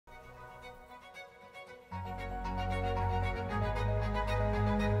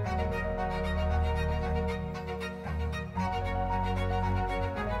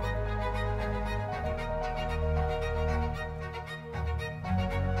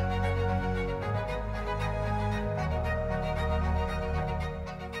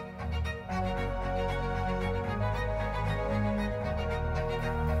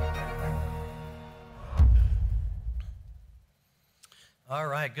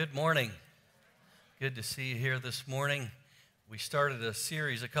right, good morning. Good to see you here this morning. We started a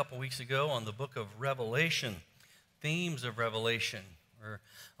series a couple weeks ago on the book of Revelation, themes of Revelation. We're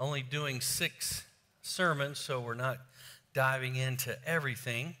only doing 6 sermons, so we're not diving into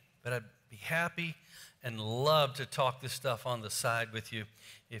everything, but I'd be happy and love to talk this stuff on the side with you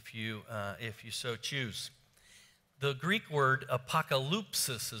if you so choose. The Greek word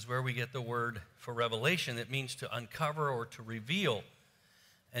apocalypsis is where we get the word for revelation. It means to uncover or to reveal.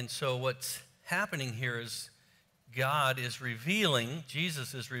 And so what's happening here is God is revealing,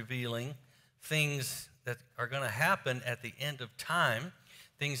 Jesus is revealing things that are going to happen at the end of time,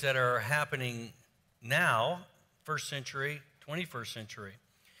 things that are happening now, first century, 21st century.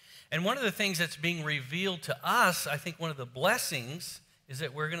 And one of the things that's being revealed to us, I think one of the blessings, is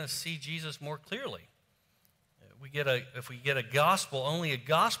that we're going to see Jesus more clearly. If we get a gospel, only a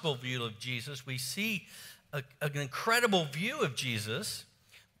gospel view of Jesus, we see an incredible view of Jesus,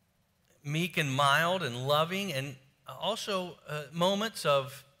 meek and mild and loving, and also moments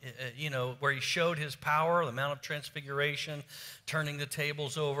of, where he showed his power, the Mount of Transfiguration, turning the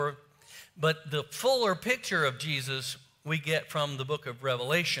tables over. But the fuller picture of Jesus we get from the book of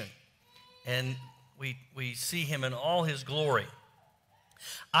Revelation, and we see him in all his glory.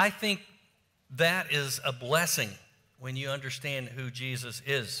 I think that is a blessing when you understand who Jesus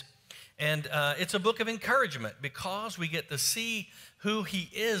is. And it's a book of encouragement because we get to see who he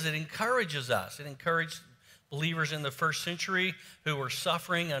is. It encourages us. It encouraged believers in the first century who were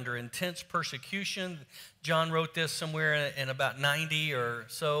suffering under intense persecution. John wrote this somewhere in about 90 or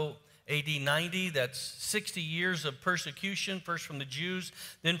so, AD 90. That's 60 years of persecution, first from the Jews,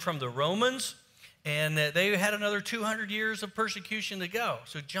 then from the Romans. And they had another 200 years of persecution to go.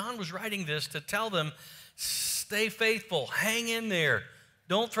 So John was writing this to tell them, stay faithful, hang in there,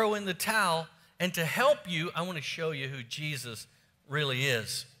 don't throw in the towel. And to help you, I want to show you who Jesus really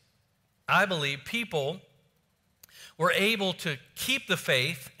is. I believe people were able to keep the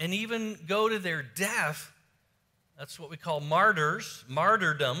faith and even go to their death. That's what we call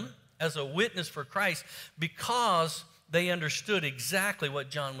martyrdom, as a witness for Christ, because they understood exactly what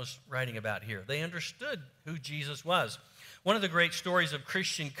John was writing about here. They understood who Jesus was. One of the great stories of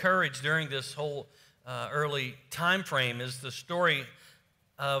Christian courage during this whole early time frame is the story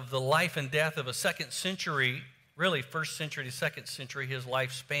of the life and death of a second century, really first century to second century. His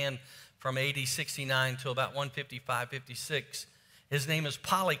life spanned from AD 69 to about 155, 56. His name is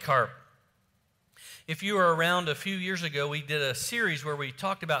Polycarp. If you were around a few years ago, we did a series where we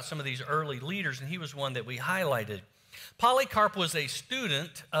talked about some of these early leaders, and he was one that we highlighted. Polycarp was a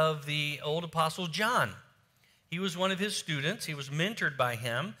student of the old apostle John. He was one of his students. He was mentored by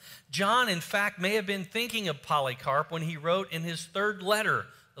him. John, in fact, may have been thinking of Polycarp when he wrote in his third letter,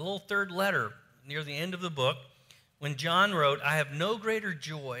 the little third letter near the end of the book, when John wrote, I have no greater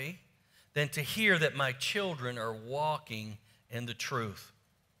joy than to hear that my children are walking in the truth.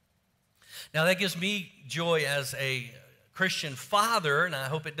 Now, that gives me joy as a Christian father, and I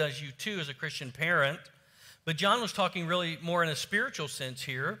hope it does you too as a Christian parent. But John was talking really more in a spiritual sense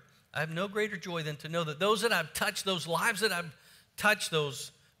here. I have no greater joy than to know that those that I've touched, those lives that I've touched,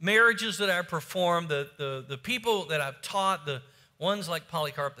 those marriages that I've performed, the people that I've taught, the ones like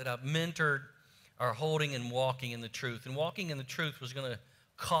Polycarp that I've mentored are holding and walking in the truth. And walking in the truth was going to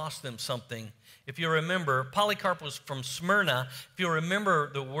cost them something. If you remember, Polycarp was from Smyrna. If you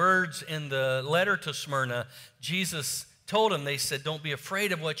remember the words in the letter to Smyrna, Jesus told him, they said, don't be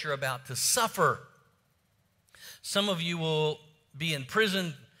afraid of what you're about to suffer. Some of you will be in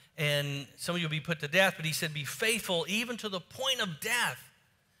prison and some of you will be put to death, but he said, be faithful even to the point of death,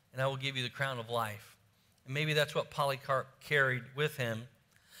 and I will give you the crown of life. And maybe that's what Polycarp carried with him.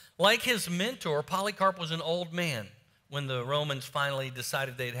 Like his mentor, Polycarp was an old man when the Romans finally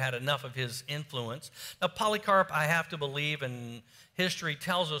decided they'd had enough of his influence. Now, Polycarp, I have to believe, and history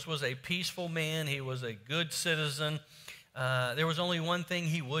tells us, was a peaceful man. He was a good citizen. There was only one thing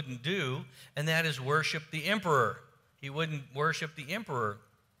he wouldn't do, and that is worship the emperor. He wouldn't worship the emperor.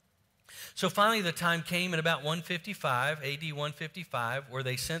 So finally the time came in about 155, AD 155, where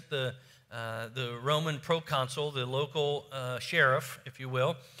they sent the Roman proconsul, the local sheriff, if you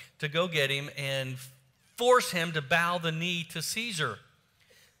will, to go get him and force him to bow the knee to Caesar.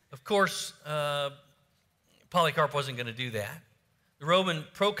 Of course, Polycarp wasn't going to do that. The Roman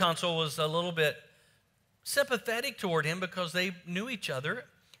proconsul was a little bit sympathetic toward him because they knew each other,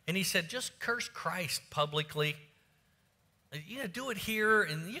 and he said, just curse Christ publicly. Do it here,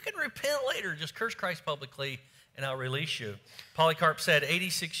 and you can repent later. Just curse Christ publicly, and I'll release you. Polycarp said,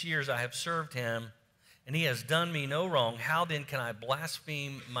 86 years I have served him, and he has done me no wrong. How then can I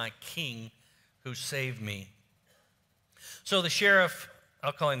blaspheme my king who saved me? So the sheriff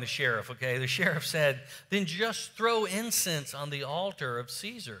I'll call him the sheriff, okay? The sheriff said, then just throw incense on the altar of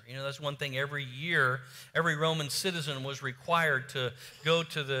Caesar. You know, that's one thing every year, every Roman citizen was required to go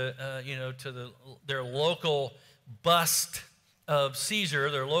to their local bust of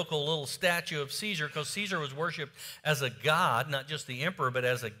Caesar, their local little statue of Caesar, because Caesar was worshipped as a god, not just the emperor, but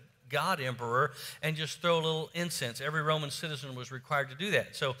as a god emperor, and just throw a little incense. Every Roman citizen was required to do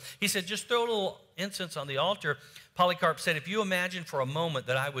that. So he said, just throw a little incense on the altar. Polycarp said, if you imagine for a moment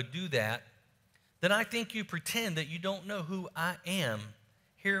that I would do that, then I think you pretend that you don't know who I am.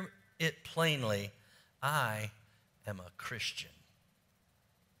 Hear it plainly. I am a Christian.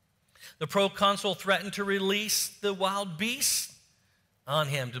 The proconsul threatened to release the wild beasts on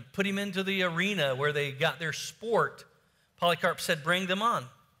him, to put him into the arena where they got their sport. Polycarp said, bring them on.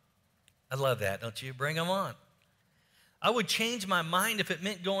 I love that, don't you? Bring them on. I would change my mind if it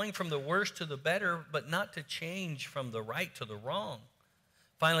meant going from the worst to the better, but not to change from the right to the wrong.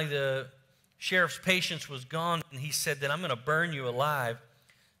 Finally, the sheriff's patience was gone, and he said that I'm going to burn you alive.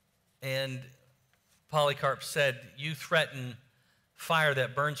 And Polycarp said, you threaten fire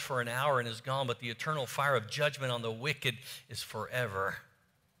that burns for an hour and is gone, but the eternal fire of judgment on the wicked is forever.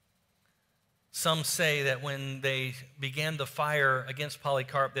 Some say that when they began the fire against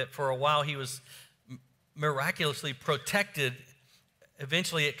Polycarp, that for a while he was miraculously protected.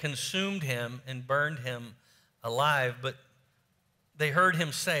 Eventually it consumed him and burned him alive. But they heard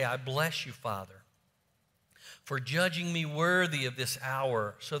him say, I bless you, Father, for judging me worthy of this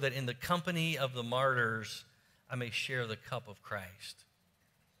hour, so that in the company of the martyrs I may share the cup of Christ.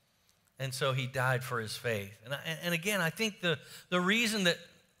 And so he died for his faith. And again, I think the reason that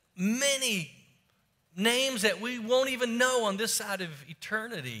many names that we won't even know on this side of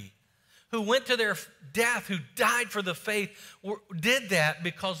eternity, who went to their death, who died for the faith, did that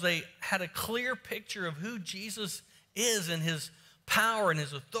because they had a clear picture of who Jesus is and his power and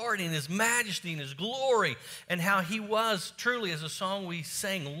his authority and his majesty and his glory, and how he was truly, as a song we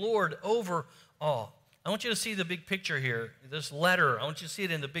sang, Lord over all. I want you to see the big picture here. This letter, I want you to see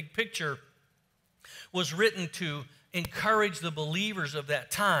it in the big picture, was written to encourage the believers of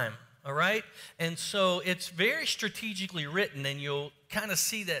that time. All right? And so it's very strategically written, and you'll kind of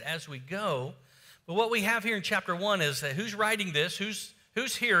see that as we go. But what we have here in chapter 1 is that who's writing this,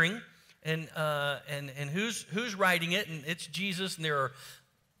 who's hearing, and who's writing it, and it's Jesus, and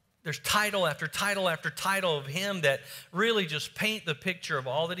there's title after title after title of him that really just paint the picture of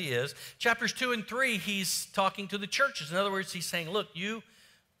all that he is. Chapters 2 and 3, he's talking to the churches. In other words, he's saying, look, you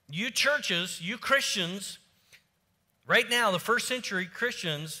churches, you Christians, right now, the first century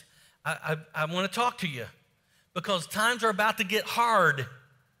Christians, I want to talk to you because times are about to get hard.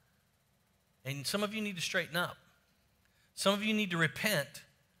 And some of you need to straighten up. Some of you need to repent.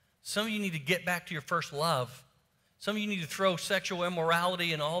 Some of you need to get back to your first love. Some of you need to throw sexual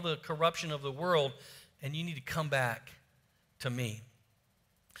immorality and all the corruption of the world, and you need to come back to me.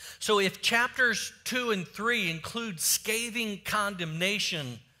 So if chapters 2 and 3 include scathing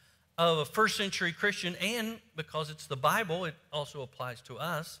condemnation of a first century Christian, and because it's the Bible, it also applies to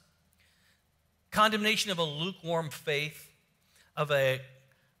us, condemnation of a lukewarm faith, of a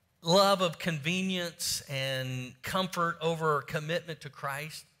love of convenience and comfort over commitment to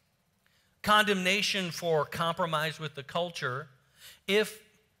Christ, condemnation for compromise with the culture. If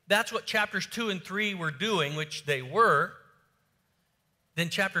that's what chapters 2 and 3 were doing, which they were, then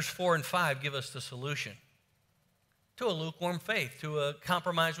chapters 4 and 5 give us the solution to a lukewarm faith, to a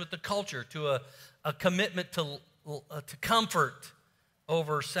compromise with the culture, to a commitment to comfort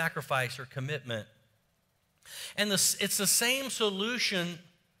over sacrifice or commitment. And it's the same solution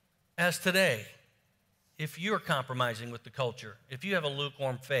as today if you're compromising with the culture, if you have a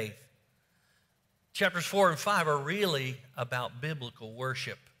lukewarm faith. Chapters 4 and 5 are really about biblical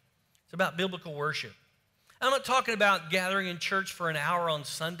worship. It's about biblical worship. I'm not talking about gathering in church for an hour on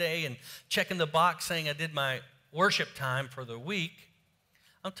Sunday and checking the box saying I did my worship time for the week.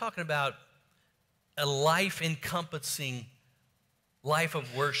 I'm talking about a life-encompassing life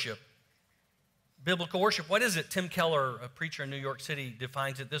of worship. Biblical worship, what is it? Tim Keller, a preacher in New York City,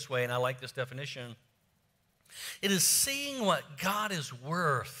 defines it this way, and I like this definition. It is seeing what God is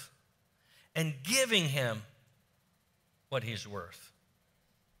worth and giving him what he's worth.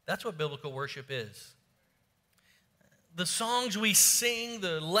 That's what biblical worship is. The songs we sing,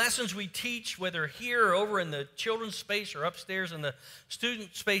 the lessons we teach, whether here or over in the children's space or upstairs in the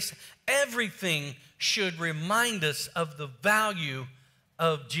student space, everything should remind us of the value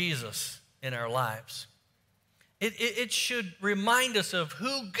of Jesus in our lives. It should remind us of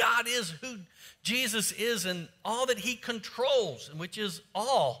who God is, who Jesus is, and all that he controls, and which is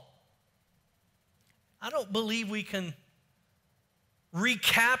all. I don't believe we can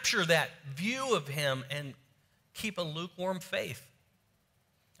recapture that view of him and keep a lukewarm faith.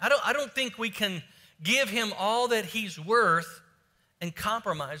 I don't think we can give him all that he's worth and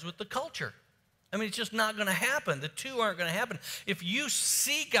compromise with the culture. I mean, it's just not going to happen. The two aren't going to happen. If you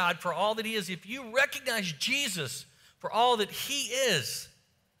see God for all that he is, if you recognize Jesus for all that he is,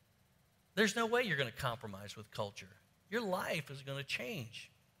 there's no way you're going to compromise with culture. Your life is going to change.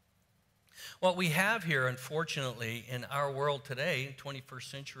 What we have here, unfortunately, in our world today, in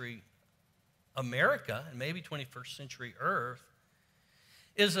 21st century America, and maybe 21st century Earth,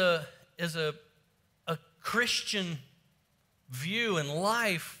 is a Christian view in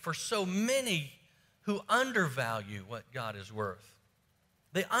life for so many who undervalue what God is worth.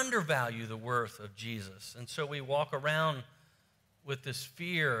 They undervalue the worth of Jesus. And so we walk around with this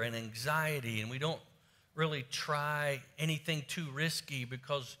fear and anxiety, and we don't really try anything too risky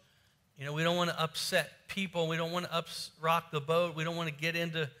because, we don't want to upset people. We don't want to rock the boat. We don't want to get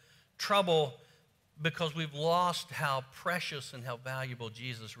into trouble because we've lost how precious and how valuable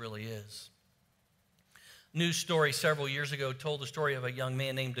Jesus really is. News story several years ago told the story of a young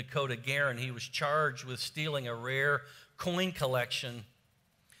man named Dakota Guerin. He was charged with stealing a rare coin collection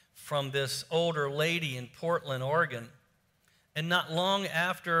from this older lady in Portland, Oregon. And not long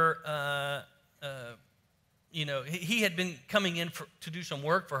after, he had been coming in to do some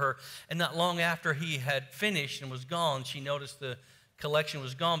work for her, and not long after he had finished and was gone, she noticed the collection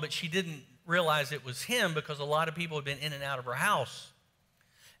was gone, but she didn't realize it was him because a lot of people had been in and out of her house.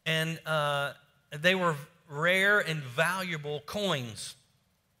 And they were rare and valuable coins.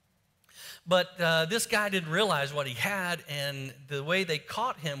 But this guy didn't realize what he had, and the way they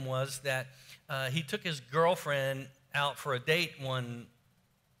caught him was that he took his girlfriend out for a date one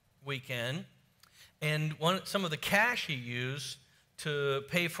weekend, and some of the cash he used to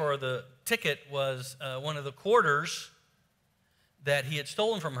pay for the ticket was one of the quarters that he had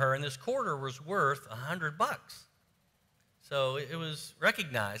stolen from her, and this quarter was worth $100. So it was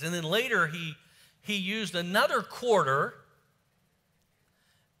recognized. And then later he used another quarter,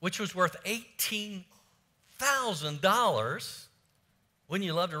 which was worth $18,000. Wouldn't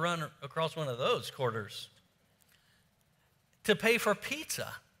you love to run across one of those quarters? To pay for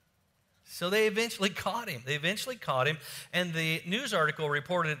pizza. So they eventually caught him. And the news article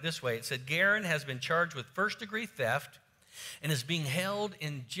reported it this way. It said, Guerin has been charged with first-degree theft and is being held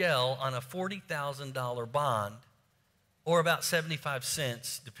in jail on a $40,000 bond, or about 75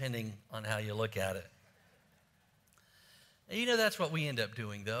 cents, depending on how you look at it. And that's what we end up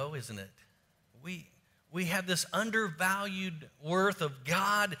doing, though, isn't it? We have this undervalued worth of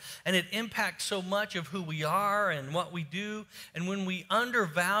God, and it impacts so much of who we are and what we do. And when we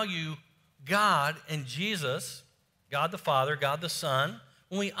undervalue God and Jesus, God the Father, God the Son,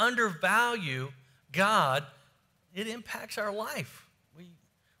 when we undervalue God, it impacts our life.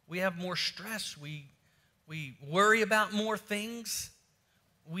 We have more stress. We worry about more things.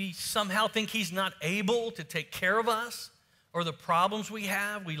 We somehow think he's not able to take care of us or the problems we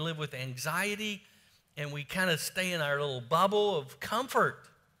have. We live with anxiety, and we kind of stay in our little bubble of comfort.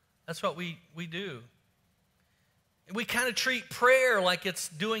 That's what we do. We kind of treat prayer like it's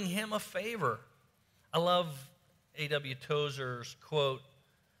doing him a favor. I love A.W. Tozer's quote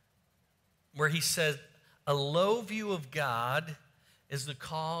where he says, a low view of God is the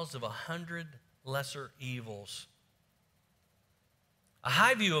cause of 100 lesser evils. A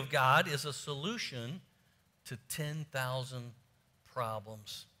high view of God is a solution to 10,000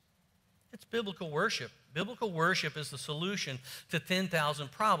 problems. It's biblical worship. Biblical worship is the solution to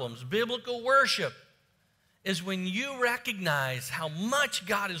 10,000 problems. Biblical worship is when you recognize how much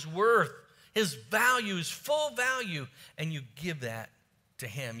God is worth, his value, his full value, and you give that to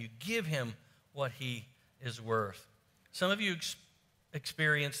him. You give him what he is worth. Some of you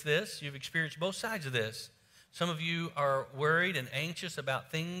experience this. You've experienced both sides of this. Some of you are worried and anxious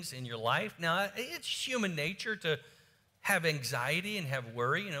about things in your life. Now, it's human nature to have anxiety and have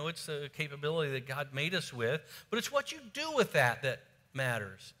worry. It's a capability that God made us with. But it's what you do with that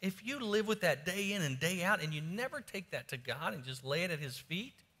matters. If you live with that day in and day out and you never take that to God and just lay it at his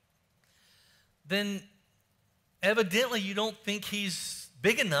feet, then evidently you don't think he's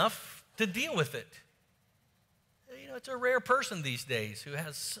big enough to deal with it. It's a rare person these days who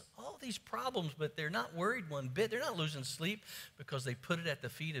has all these problems, but they're not worried one bit. They're not losing sleep because they put it at the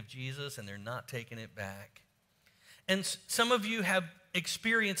feet of Jesus and they're not taking it back. And some of you have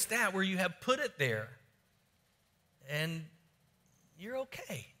experienced that where you have put it there and you're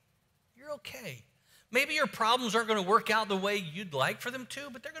okay. You're okay. Maybe your problems aren't going to work out the way you'd like for them to,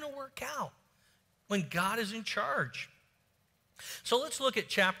 but they're going to work out when God is in charge. So let's look at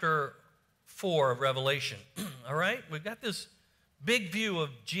chapter 4 of Revelation. All right? We've got this big view of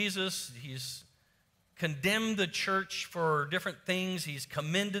Jesus. He's condemned the church for different things. He's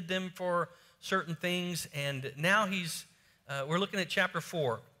commended them for certain things. And now we're looking at chapter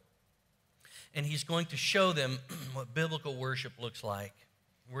 4. And he's going to show them what biblical worship looks like.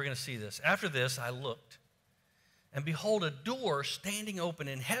 We're going to see this. After this, I looked, and behold, a door standing open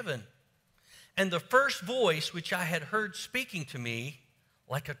in heaven. And the first voice which I had heard speaking to me,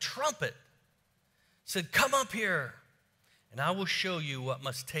 like a trumpet, said, "Come up here, and I will show you what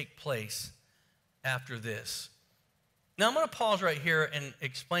must take place after this." Now, I'm going to pause right here and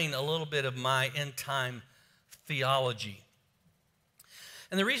explain a little bit of my end-time theology.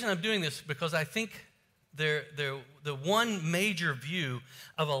 And the reason I'm doing this is because I think the one major view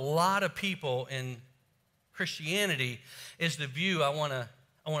of a lot of people in Christianity is the view I want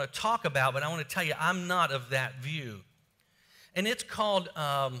to talk about, but I want to tell you I'm not of that view. And it's called,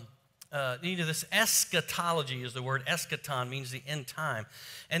 this eschatology is the word. Eschaton means the end time.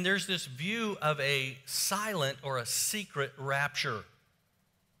 And there's this view of a silent or a secret rapture.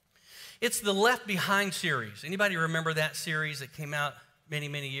 It's the Left Behind series. Anybody remember that series that came out many,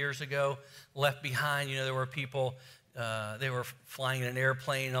 many years ago? Left Behind, there were people, they were flying in an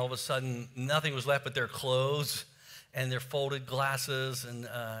airplane, and all of a sudden nothing was left but their clothes and their folded glasses and,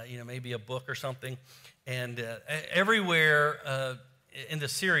 maybe a book or something. And everywhere in the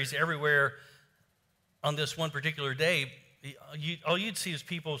series, everywhere on this one particular day, all you'd see is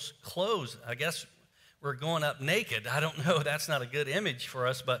people's clothes. I guess we're going up naked. I don't know. That's not a good image for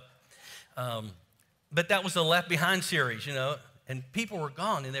us, but that was the Left Behind series, and people were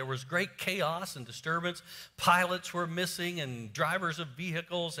gone, and there was great chaos and disturbance. Pilots were missing and drivers of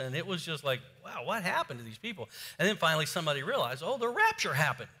vehicles, and it was just like, wow, what happened to these people? And then finally somebody realized, the rapture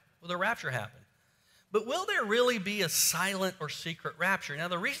happened. Well, the rapture happened. But will there really be a silent or secret rapture? Now,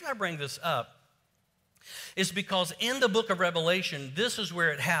 the reason I bring this up is because in the book of Revelation, this is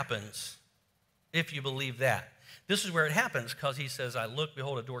where it happens, if you believe that. This is where it happens, because he says, I looked,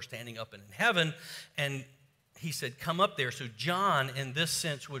 behold, a door standing up in heaven, and he said, come up there. So John, in this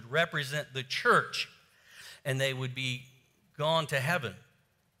sense, would represent the church, and they would be gone to heaven.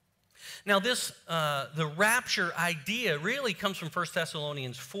 Now, the rapture idea really comes from 1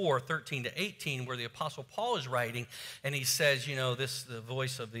 Thessalonians 4, 13 to 18, where the Apostle Paul is writing, and he says, the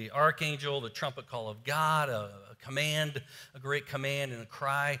voice of the archangel, the trumpet call of God, a command, a great command and a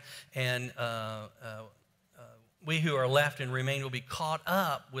cry, and we who are left and remain will be caught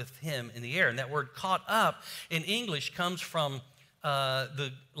up with him in the air. And that word caught up in English comes from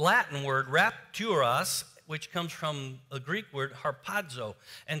the Latin word rapturos, which comes from the Greek word harpazo.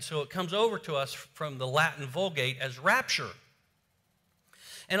 And so it comes over to us from the Latin Vulgate as rapture.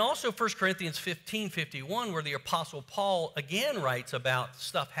 And also 1 Corinthians 15:51, where the Apostle Paul again writes about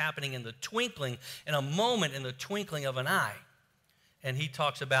stuff happening in a moment in the twinkling of an eye. And he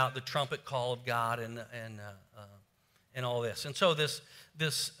talks about the trumpet call of God and all this. And so this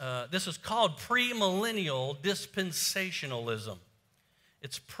is called premillennial dispensationalism.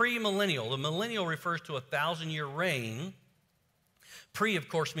 It's premillennial. The millennial refers to a 1,000-year reign. Pre, of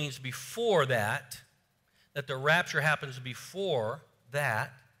course, means before that the rapture happens before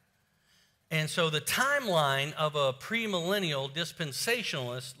that. And so the timeline of a premillennial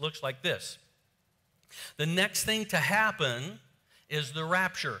dispensationalist looks like this. The next thing to happen is the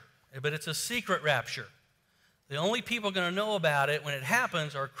rapture, but it's a secret rapture. The only people going to know about it when it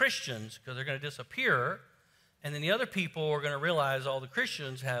happens are Christians, because they're going to disappear. And then the other people are going to realize all the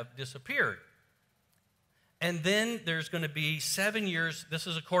Christians have disappeared. And then there's going to be 7 years. This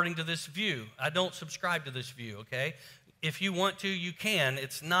is according to this view. I don't subscribe to this view, okay? If you want to, you can.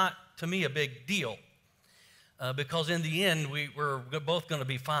 It's not, to me, a big deal. Because in the end, we're both going to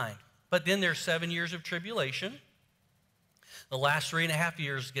be fine. But then there's 7 years of tribulation. The last 3.5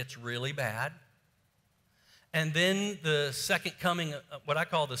 years gets really bad. And then the second coming, what I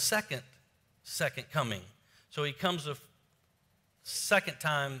call the second coming. So he comes the second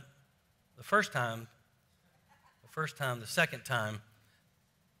time, the first time, the second time,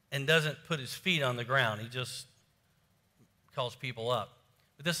 and doesn't put his feet on the ground. He just calls people up.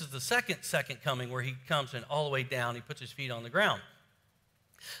 But this is the second coming, where he comes and all the way down, he puts his feet on the ground.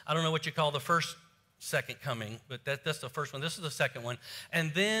 I don't know what you call the second coming, but that's the first one. This is the second one.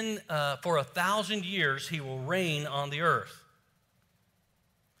 And then for 1,000 years, he will reign on the earth.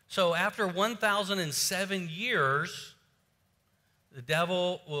 So after 1,007 years, the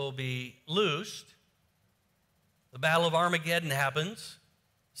devil will be loosed. The Battle of Armageddon happens.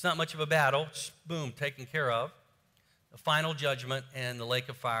 It's not much of a battle. It's, boom, taken care of. The final judgment and the lake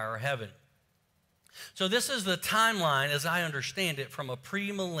of fire or heaven. So this is the timeline, as I understand it, from a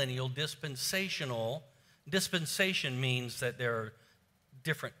premillennial dispensational Dispensation means that there are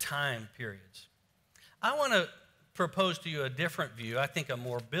different time periods. I want to propose to you a different view, I think a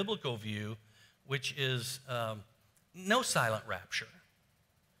more biblical view, which is no silent rapture.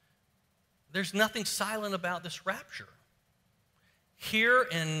 There's nothing silent about this rapture. Here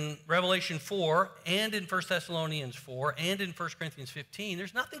in Revelation 4 and in 1 Thessalonians 4 and in 1 Corinthians 15,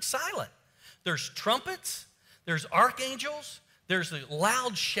 there's nothing silent. There's trumpets, there's archangels, there's the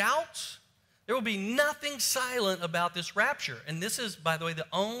loud shouts. There will be nothing silent about this rapture. And this is, by the way, the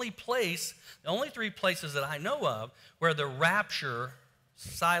only three places that I know of where the rapture,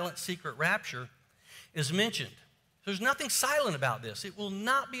 silent, secret rapture, is mentioned. There's nothing silent about this. It will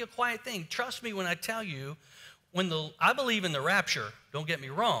not be a quiet thing. Trust me when I tell you, I believe in the rapture, don't get me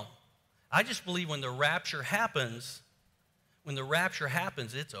wrong. I just believe when the rapture happens,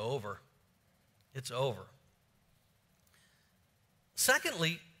 it's over. It's over.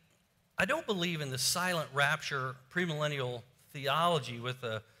 Secondly, I don't believe in the silent rapture premillennial theology with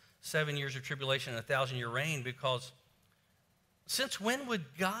the 7 years of tribulation and 1,000-year reign, because since when would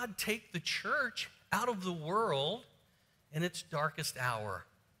God take the church out of the world in its darkest hour?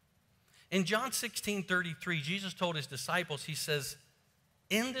 In John 16:33, Jesus told his disciples, he says,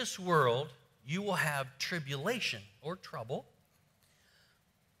 in this world you will have tribulation or trouble.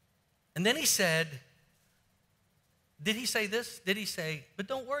 And then he said, did he say this? Did he say, but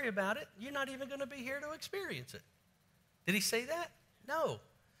don't worry about it. You're not even going to be here to experience it. Did he say that? No.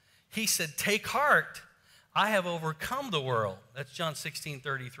 He said, take heart. I have overcome the world. That's John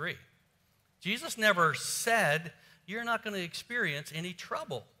 16:33. Jesus never said, you're not going to experience any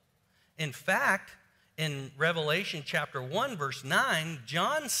trouble. In fact, in Revelation chapter 1, verse 9,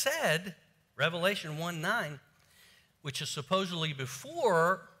 John said, Revelation 1:9, which is supposedly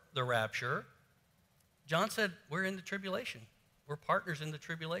before the rapture, John said, we're in the tribulation. We're partners in the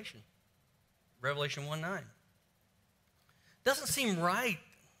tribulation. Revelation 1:9. Doesn't seem right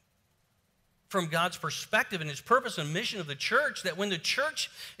from God's perspective and his purpose and mission of the church that when the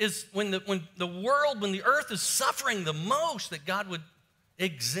earth is suffering the most, that God would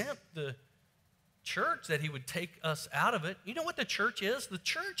exempt the church, that he would take us out of it. You know what the church is? The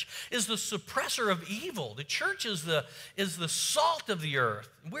church is the suppressor of evil. The church is the salt of the earth.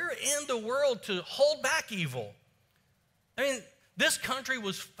 We're in the world to hold back evil. I mean, this country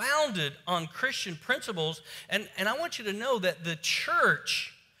was founded on Christian principles, and I want you to know that the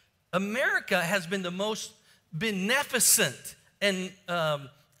church, America, has been the most beneficent and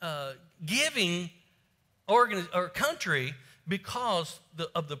giving country because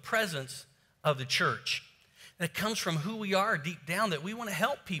of the presence of the church. That comes from who we are deep down, that we want to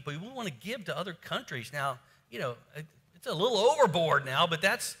help people. We want to give to other countries. Now, you know, it's a little overboard now, but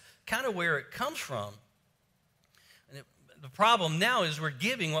that's kind of where it comes from. And the problem now is we're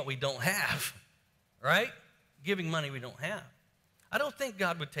giving what we don't have, right? Giving money we don't have. I don't think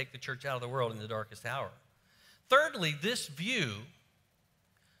God would take the church out of the world in the darkest hour. Thirdly, this view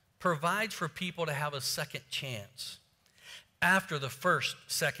provides for people to have a second chance after the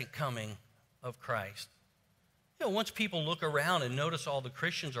second coming of Christ. You know, once people look around and notice all the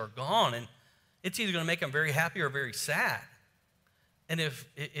Christians are gone, and it's either going to make them very happy or very sad. And if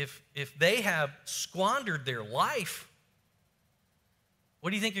they have squandered their life, what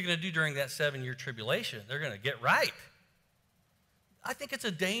do you think you're going to do during that 7-year tribulation? They're going to get right. I think it's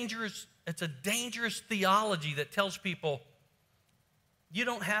a dangerous theology that tells people you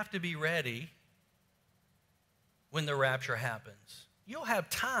don't have to be ready when the rapture happens. You'll have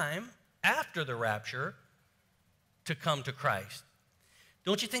time after the rapture to come to Christ.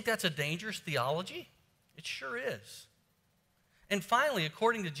 Don't you think that's a dangerous theology? It sure is. And finally,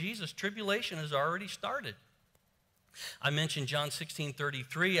 according to Jesus, tribulation has already started. I mentioned John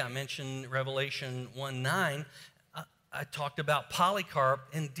 16:33. I mentioned Revelation 1:9. I talked about Polycarp.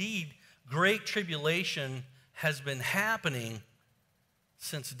 Indeed, great tribulation has been happening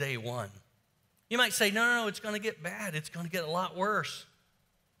since day one. You might say, no, it's going to get bad. It's going to get a lot worse.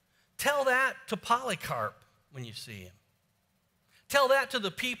 Tell that to Polycarp when you see him. Tell that to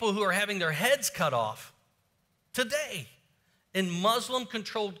the people who are having their heads cut off today in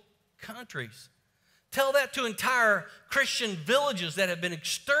Muslim-controlled countries. Tell that to entire Christian villages that have been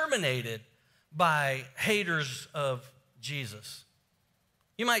exterminated by haters of Jesus.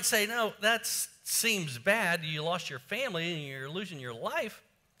 You might say, no, that seems bad. You lost your family and you're losing your life,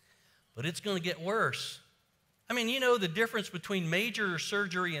 but it's going to get worse. I mean, you know the difference between major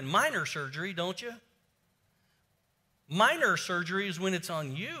surgery and minor surgery, don't you? Minor surgery is when it's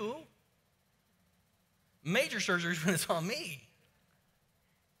on you. Major surgery is when it's on me.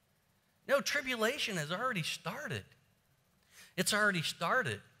 No, tribulation has already started. It's already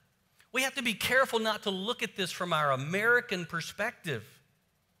started. We have to be careful not to look at this from our American perspective.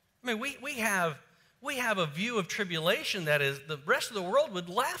 I mean, we have a view of tribulation that is the rest of the world would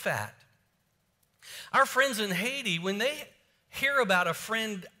laugh at. Our friends in Haiti, when they hear about a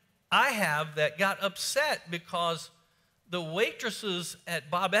friend I have that got upset because the waitresses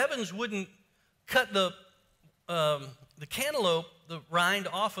at Bob Evans wouldn't cut the cantaloupe, the rind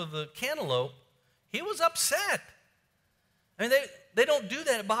off of the cantaloupe, he was upset. I mean, they don't do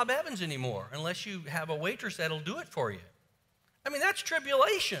that at Bob Evans anymore unless you have a waitress that'll do it for you. I mean, that's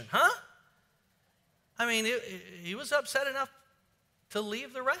tribulation, huh? I mean, he was upset enough to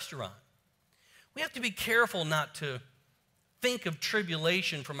leave the restaurant. We have to be careful not to think of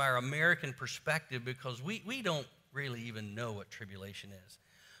tribulation from our American perspective because we don't really even know what tribulation is.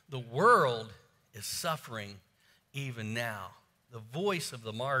 The world is suffering even now. The voice of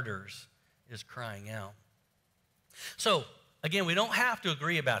the martyrs is crying out. So, again, we don't have to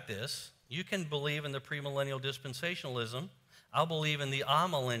agree about this. You can believe in the premillennial dispensationalism. I'll believe in the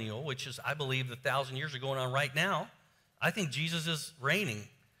amillennial, which is, I believe, the 1,000 years are going on right now. I think Jesus is reigning.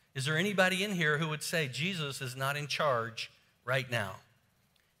 Is there anybody in here who would say Jesus is not in charge right now?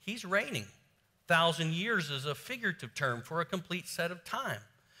 He's reigning. 1,000 years is a figurative term for a complete set of time.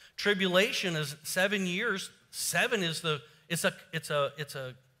 Tribulation is 7 years. 7 is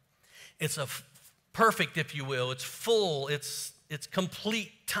it's a perfect, if you will. It's full. It's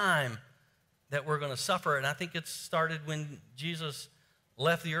complete time that we're going to suffer. And I think it started when Jesus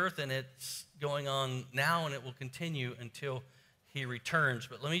left the earth, and it's going on now, and it will continue until he returns.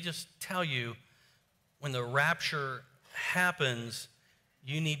 But let me just tell you, when the rapture happens,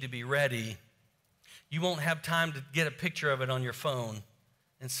 you need to be ready. You won't have time to get a picture of it on your phone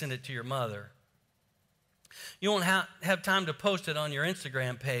and send it to your mother. You won't have time to post it on your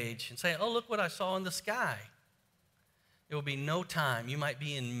Instagram page and say, oh, look what I saw in the sky. There will be no time. You might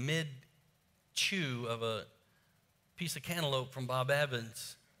be in mid-chew of a piece of cantaloupe from Bob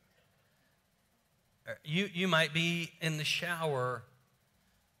Evans. You might be in the shower.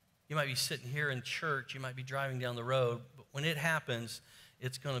 You might be sitting here in church. You might be driving down the road. But when it happens,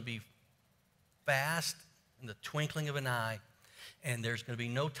 it's going to be fast in the twinkling of an eye, and there's going to be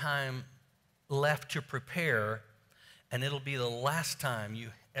no time left to prepare, and it'll be the last time you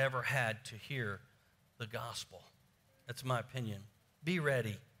ever had to hear the gospel. That's my opinion. Be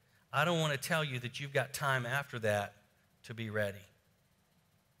ready. I don't want to tell you that you've got time after that to be ready.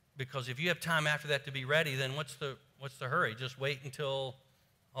 Because if you have time after that to be ready, then what's the hurry? Just wait until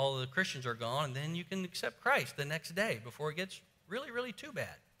all the Christians are gone, and then you can accept Christ the next day before it gets really, really too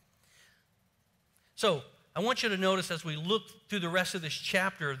bad. So I want you to notice as we look through the rest of this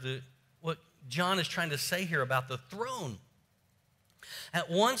chapter what John is trying to say here about the throne. At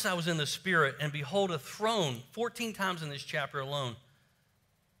once I was in the Spirit, and behold, a throne, 14 times in this chapter alone,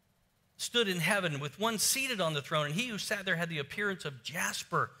 stood in heaven with one seated on the throne, and he who sat there had the appearance of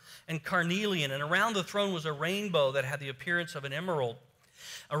jasper and carnelian, and around the throne was a rainbow that had the appearance of an emerald.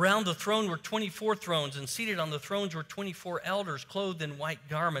 Around the throne were 24 thrones, and seated on the thrones were 24 elders, clothed in white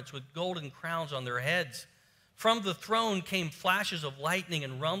garments with golden crowns on their heads. From the throne came flashes of lightning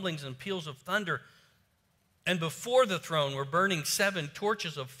and rumblings and peals of thunder. And before the throne were burning 7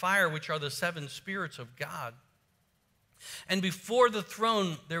 torches of fire, which are the 7 spirits of God. And before the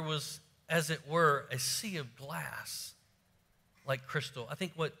throne there was, as it were, a sea of glass, like crystal. I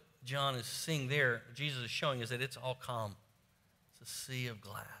think what John is seeing there, Jesus is showing, is that it's all calm. It's a sea of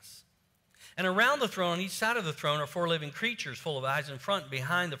glass. And around the throne, on each side of the throne, are 4 living creatures full of eyes in front and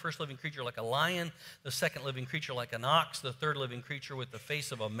behind. The first living creature like a lion, the second living creature like an ox, the third living creature with the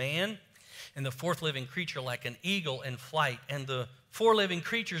face of a man, and the fourth living creature like an eagle in flight. And the 4 living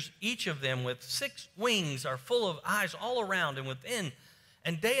creatures, each of them with 6 wings, are full of eyes all around and within.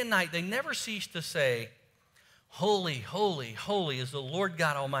 And day and night they never cease to say, holy, holy, holy is the Lord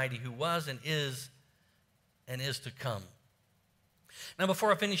God Almighty, who was and is to come. Now,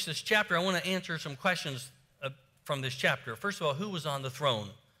 before I finish this chapter, I want to answer some questions from this chapter. First of all, who was on the throne?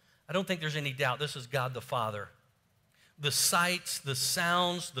 I don't think there's any doubt this is God the Father. The sights, the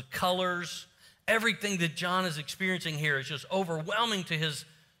sounds, the colors, everything that John is experiencing here is just overwhelming to his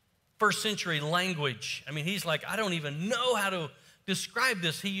first century language. I mean, he's like, I don't even know how to describe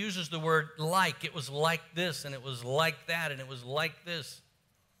this. He uses the word like. It was like this, and it was like that, and it was like this.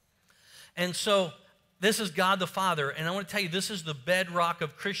 And so this is God the Father, and I want to tell you, this is the bedrock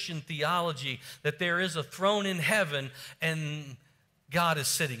of Christian theology, that there is a throne in heaven, and God is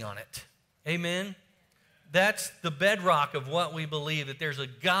sitting on it. Amen? That's the bedrock of what we believe, that there's a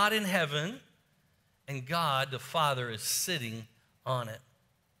God in heaven, and God the Father is sitting on it.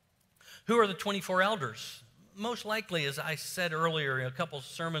 Who are the 24 elders? most likely, as I said earlier a couple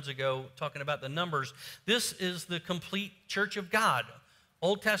sermons ago, talking about the numbers, this is the complete church of God.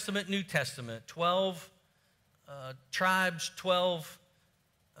 Old Testament, New Testament, 12 tribes, 12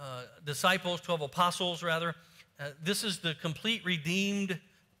 disciples, 12 apostles, rather. This is the complete redeemed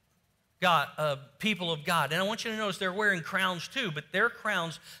God, people of God. And I want you to notice they're wearing crowns too, but their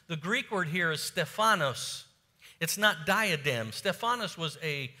crowns, the Greek word here is Stephanos. It's not diadem. Stephanos was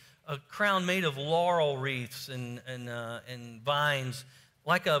a crown made of laurel wreaths and vines,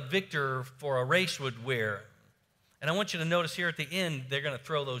 like a victor for a race would wear. And I want you to notice here at the end, they're going to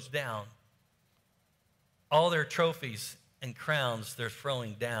throw those down. All their trophies and crowns they're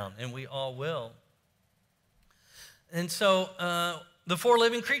throwing down, and we all will. And so the four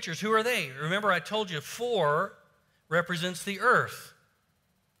living creatures, who are they? Remember, I told you 4 represents the earth.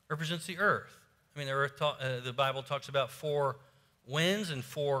 Represents the earth. I mean, the Bible talks about 4 winds and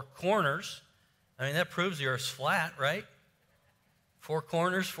 4 corners. I mean, that proves the earth's flat, right? 4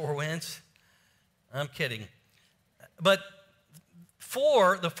 corners, 4 winds. I'm kidding. But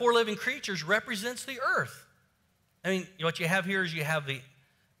the 4 living creatures represents the earth. I mean, what you have here is you have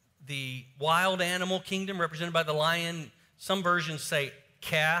the wild animal kingdom represented by the lion. Some versions say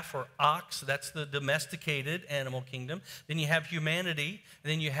calf or ox. That's the domesticated animal kingdom. Then you have humanity.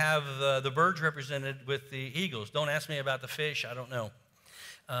 And then you have the birds represented with the eagles. Don't ask me about the fish. I don't know.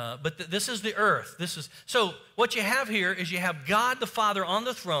 But this is the earth. So what you have here is you have God the Father on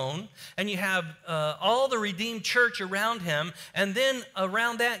the throne, and you have all the redeemed church around him, and then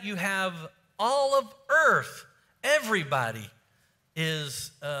around that you have all of earth. Everybody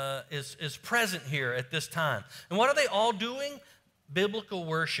is present here at this time. And what are they all doing? Biblical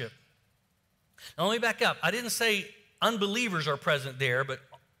worship. Now let me back up. I didn't say unbelievers are present there, but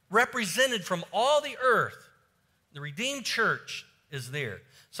represented from all the earth, the redeemed church is there.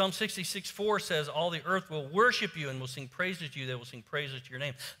 Psalm 66:4 says, all the earth will worship you and will sing praises to you. They will sing praises to your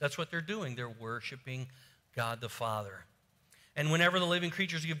name. That's what they're doing. They're worshiping God the Father. And whenever the living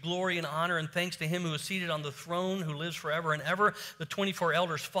creatures give glory and honor and thanks to him who is seated on the throne, who lives forever and ever, the 24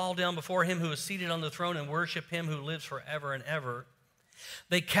 elders fall down before him who is seated on the throne and worship him who lives forever and ever.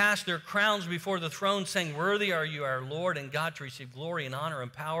 They cast their crowns before the throne, saying, worthy are you, our Lord and God, to receive glory and honor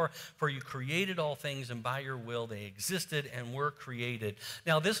and power, for you created all things, and by your will they existed and were created.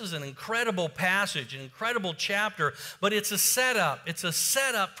 Now, this is an incredible passage, an incredible chapter, but it's a setup. It's a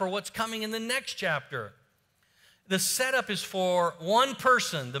setup for what's coming in the next chapter. The setup is for one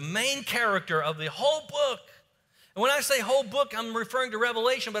person, the main character of the whole book. And when I say whole book, I'm referring to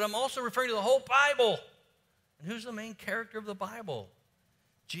Revelation, but I'm also referring to the whole Bible. And who's the main character of the Bible?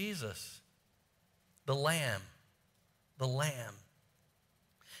 Jesus, the Lamb, the Lamb.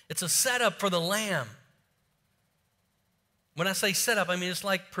 It's a setup for the Lamb. When I say setup, I mean it's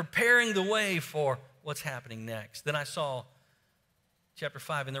like preparing the way for what's happening next. Then I saw, chapter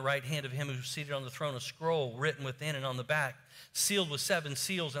 5, in the right hand of him who was seated on the throne, a scroll written within and on the back, sealed with 7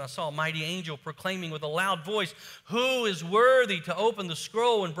 seals. And I saw a mighty angel proclaiming with a loud voice, who is worthy to open the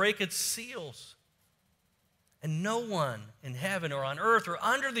scroll and break its seals? And no one in heaven or on earth or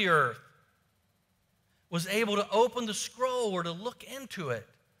under the earth was able to open the scroll or to look into it.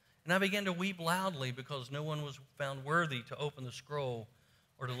 And I began to weep loudly because no one was found worthy to open the scroll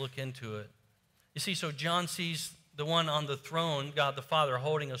or to look into it. You see, so John sees the one on the throne, God the Father,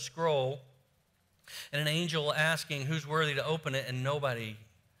 holding a scroll, and an angel asking who's worthy to open it, and nobody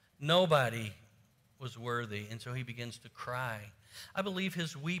was worthy. And so he begins to cry. I believe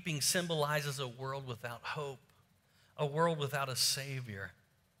his weeping symbolizes a world without hope, a world without a Savior.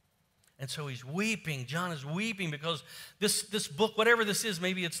 And so he's weeping. John is weeping because this book, whatever this is,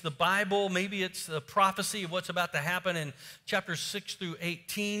 maybe it's the Bible, maybe it's the prophecy of what's about to happen in chapters 6 through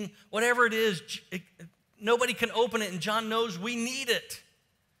 18. Whatever it is, nobody can open it, and John knows we need it.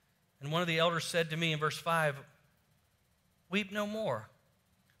 And one of the elders said to me in verse 5, weep no more.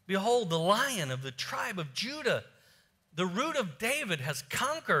 Behold, the Lion of the tribe of Judah, the Root of David, has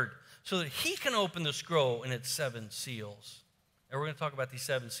conquered so that he can open the scroll and its 7 seals. And we're going to talk about these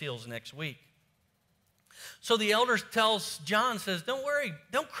 7 seals next week. So the elder tells John, says, don't worry,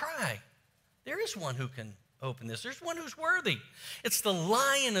 don't cry. There is one who can open this. There's one who's worthy. It's the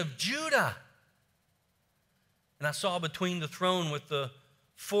Lion of Judah. And I saw between the throne with the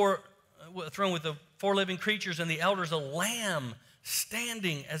 4 living creatures and the elders a lamb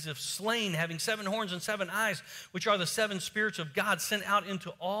standing as if slain, having 7 horns and 7 eyes, which are the 7 spirits of God sent out into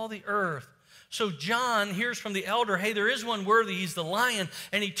all the earth. So John hears from the elder, hey, there is one worthy, he's the lion,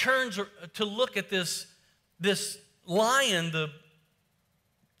 and he turns to look at this lion, the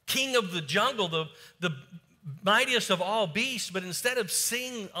king of the jungle, the mightiest of all beasts, but instead of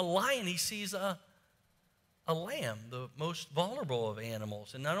seeing a lion, he sees a a lamb, the most vulnerable of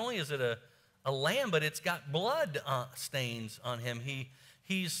animals. And not only is it a lamb, but it's got blood stains on him.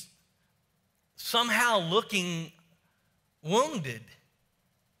 He's somehow looking wounded.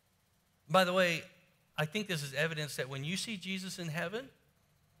 By the way, I think this is evidence that when you see Jesus in heaven,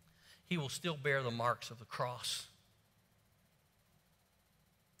 he will still bear the marks of the cross.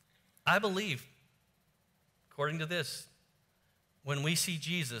 I believe, according to this, when we see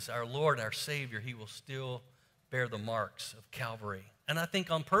Jesus, our Lord, our Savior, he will still bear the marks of Calvary. And I think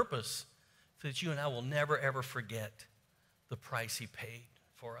on purpose, so that you and I will never, ever forget the price he paid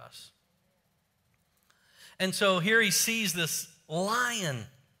for us. And so here he sees this lion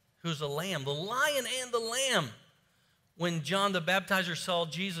who's a lamb, the lion and the lamb. When John the Baptizer saw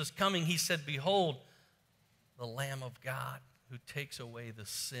Jesus coming, he said, "Behold, the Lamb of God who takes away the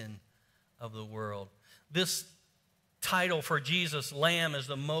sin of the world." This title for Jesus, Lamb, is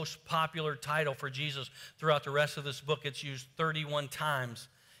the most popular title for Jesus throughout the rest of this book. It's used 31 times.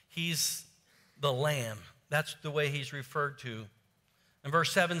 He's the Lamb. That's the way he's referred to. And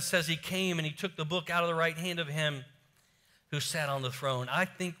verse 7 says he came and he took the book out of the right hand of him who sat on the throne. I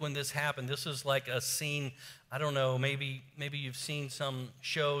think when this happened, this is like a scene, I don't know, maybe you've seen some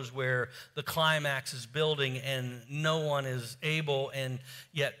shows where the climax is building and no one is able, and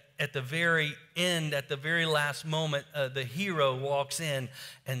yet at the very end, at the very last moment, the hero walks in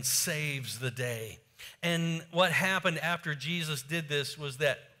and saves the day. And what happened after Jesus did this was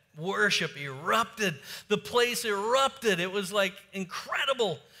that worship erupted. The place erupted. It was like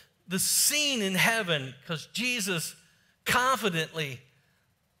incredible. The scene in heaven, because Jesus confidently,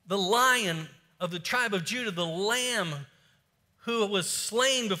 the Lion of the tribe of Judah, the Lamb who was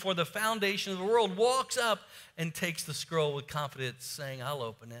slain before the foundation of the world, walks up and takes the scroll with confidence, saying, "I'll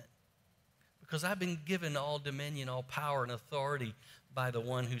open it, because I've been given all dominion, all power, and authority by the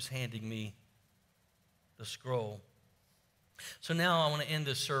one who's handing me the scroll." So now I want to end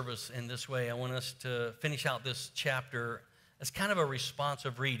this service in this way. I want us to finish out this chapter as kind of a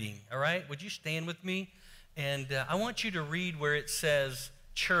responsive reading, all right? Would you stand with me? And I want you to read where it says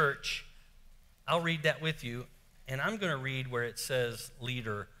church. I'll read that with you. And I'm going to read where it says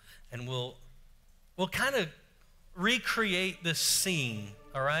leader. And we'll kind of recreate this scene,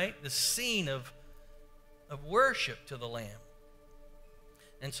 all right? The scene of worship to the Lamb.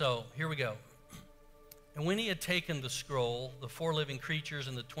 And so here we go. And when he had taken the scroll, the 4 living creatures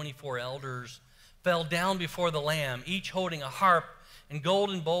and the 24 elders fell down before the Lamb, each holding a harp and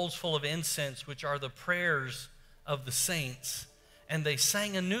golden bowls full of incense, which are the prayers of the saints. And they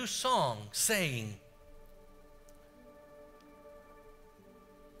sang a new song, saying,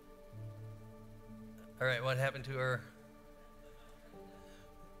 all right, what happened to her?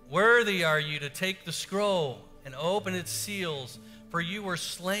 "Worthy are you to take the scroll and open its seals, for you were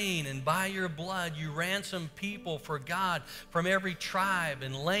slain, and by your blood you ransomed people for God from every tribe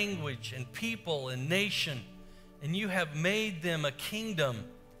and language and people and nation. And you have made them a kingdom,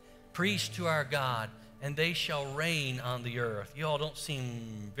 priests to our God, and they shall reign on the earth." You all don't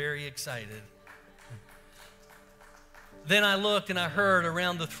seem very excited. "Then I looked and I heard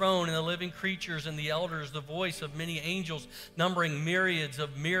around the throne and the living creatures and the elders the voice of many angels, numbering myriads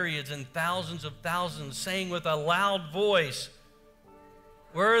of myriads and thousands of thousands, saying with a loud voice,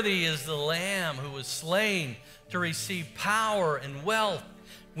 'Worthy is the Lamb who was slain to receive power and wealth,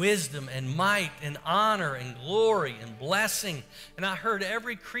 wisdom and might and honor and glory and blessing.' And I heard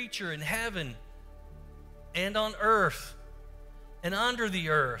every creature in heaven and on earth and under the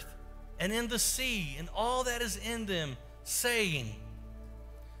earth and in the sea and all that is in them, saying,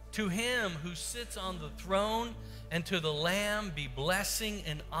 'To him who sits on the throne and to the Lamb be blessing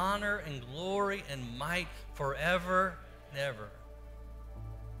and honor and glory and might forever and ever.'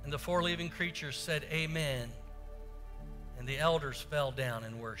 And the 4 living creatures said, 'Amen.' And the elders fell down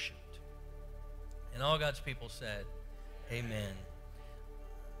and worshiped. And all God's people said, 'Amen.'"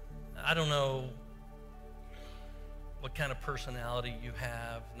 I don't know what kind of personality you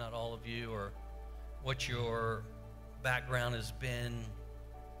have, not all of you, or what your background has been,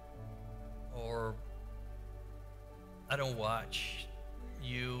 or I don't watch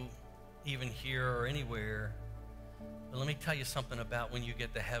you even here or anywhere. But let me tell you something about when you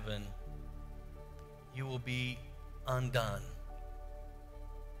get to heaven, you will be undone.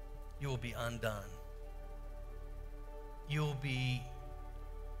 You will be undone. You will be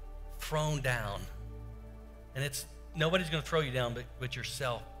thrown down. And it's nobody's going to throw you down but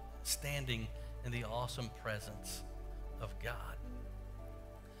yourself, standing in the awesome presence of God.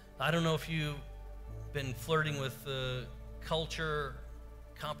 I don't know if you've been flirting with the culture,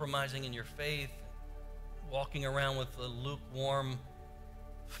 compromising in your faith, walking around with a lukewarm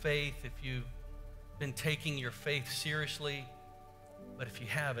faith, if you've been taking your faith seriously, but if you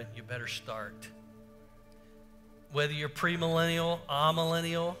haven't, you better start. Whether you're premillennial,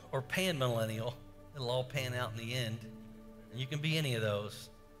 amillennial, or panmillennial, it'll all pan out in the end. And you can be any of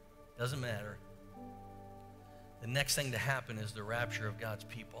those. Doesn't matter. The next thing to happen is the rapture of God's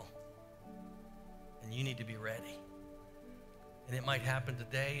people. And you need to be ready. And it might happen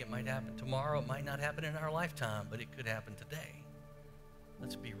today, it might happen tomorrow, it might not happen in our lifetime, but it could happen today.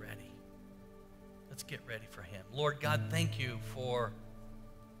 Let's be ready. Let's get ready for him. Lord God, thank you for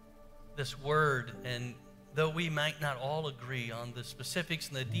this word. And though we might not all agree on the specifics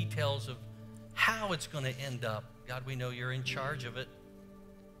and the details of how it's going to end up, God, we know you're in charge of it.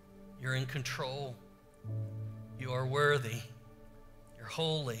 You're in control. You are worthy. You're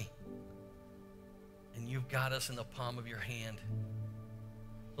holy. And you've got us in the palm of your hand.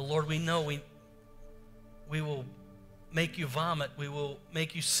 But Lord, we know we will make you vomit. We will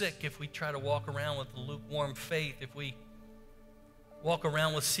make you sick if we try to walk around with lukewarm faith, if we walk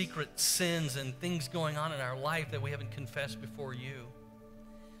around with secret sins and things going on in our life that we haven't confessed before you.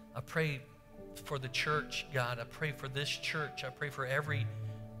 I pray for the church, God. I pray for this church. I pray for every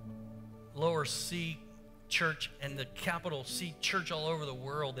lower C church and the capital C church all over the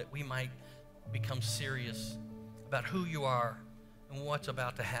world, that we might become serious about who you are and what's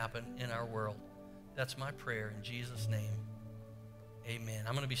about to happen in our world. That's my prayer in Jesus' name. Amen.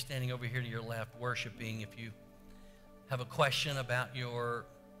 I'm going to be standing over here to your left worshiping. If you have a question about your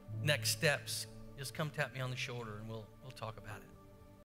next steps, just come tap me on the shoulder and we'll talk about it.